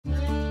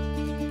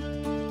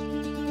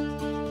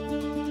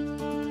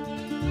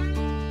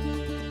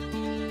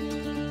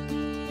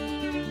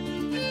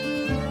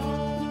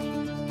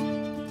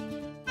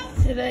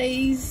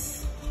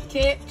Today's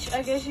catch,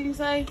 I guess you can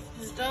say,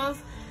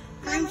 stuff,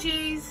 cream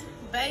cheese,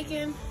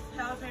 bacon,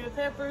 jalapeno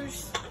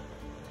peppers,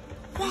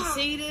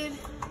 seeded,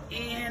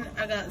 and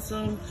I got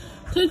some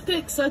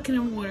toothpicks soaking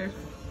in water.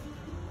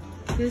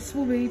 This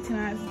will be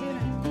tonight's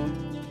dinner.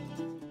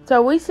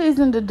 So we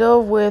seasoned the dough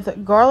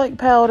with garlic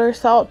powder,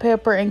 salt,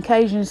 pepper, and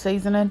Cajun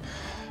seasoning.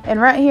 And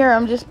right here,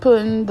 I'm just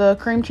putting the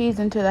cream cheese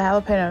into the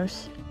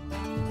jalapenos.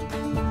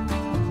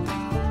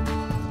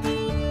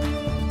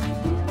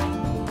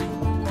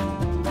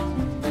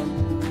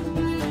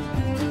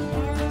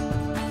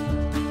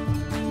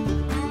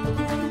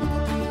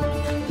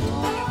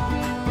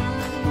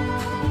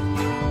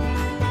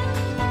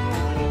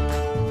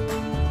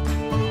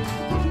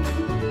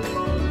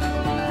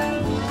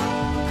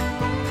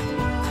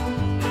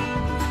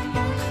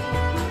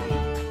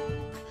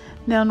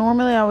 Now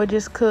normally I would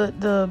just cut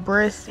the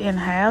breast in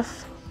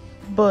half,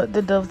 but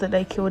the doves that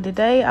they killed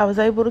today, I was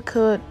able to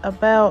cut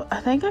about, I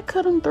think I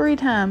cut them 3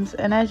 times,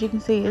 and as you can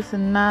see, it's a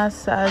nice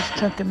sized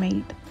chunk of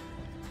meat.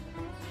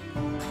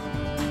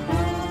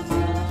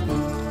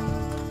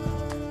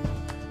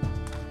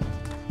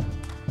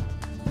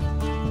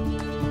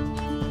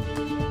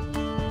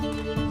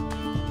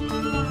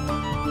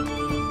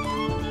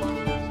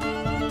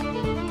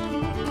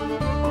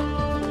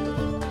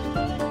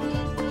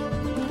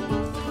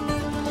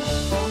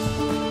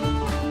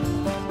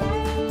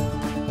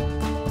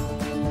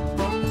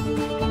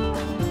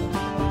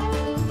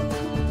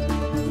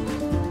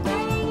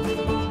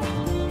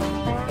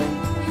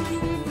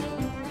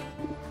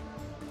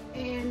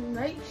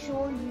 Make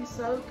sure you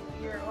soak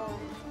your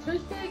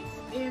toothpicks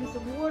in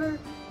some water.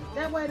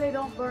 That way they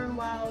don't burn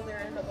while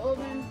they're in the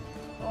oven.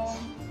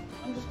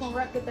 I'm just going to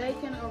wrap the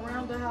bacon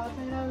around the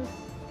jalapenos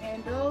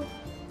and dove,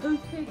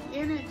 toothpick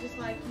in it just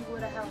like you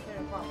would a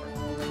jalapeno popper.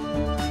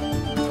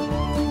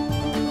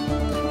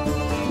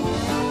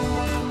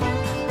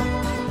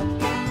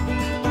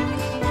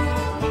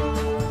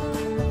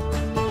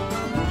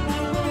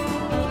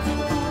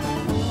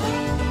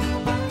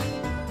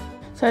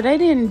 So they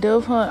didn't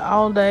dove hunt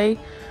all day,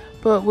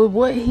 but with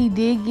what he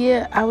did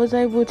get, I was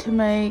able to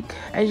make,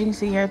 as you can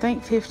see here, I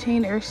think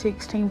 15 or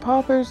 16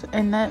 poppers,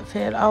 and that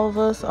fed all of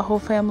us, a whole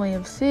family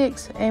of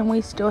 6, and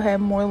we still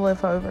have more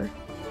left over.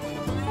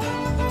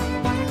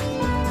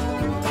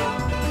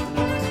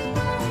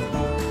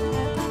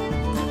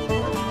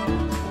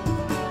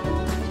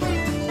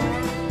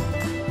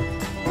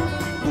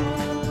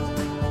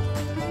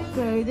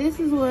 So this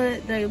is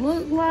what they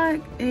look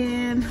like,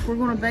 and we're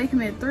going to bake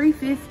them at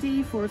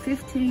 350 for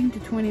 15 to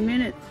 20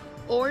 minutes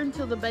or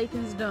until the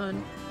bacon's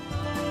done.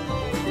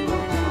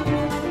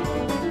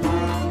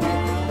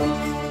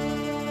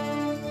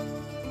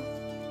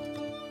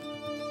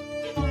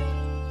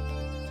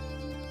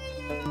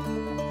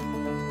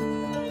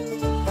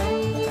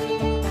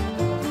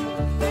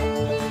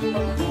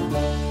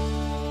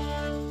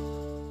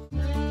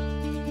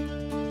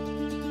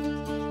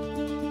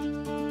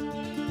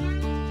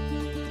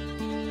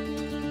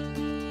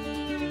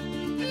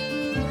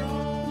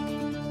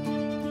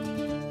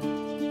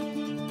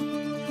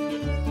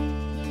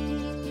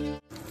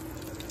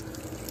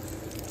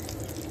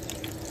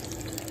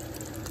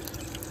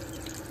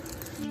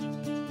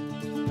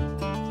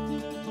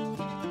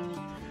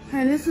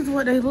 And this is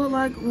what they look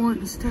like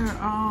once they're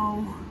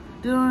all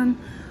done.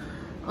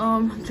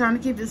 I'm trying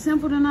to keep it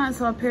simple tonight,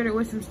 so I paired it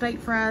with some steak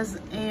fries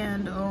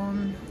and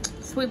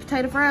sweet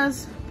potato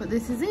fries, but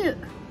this is it.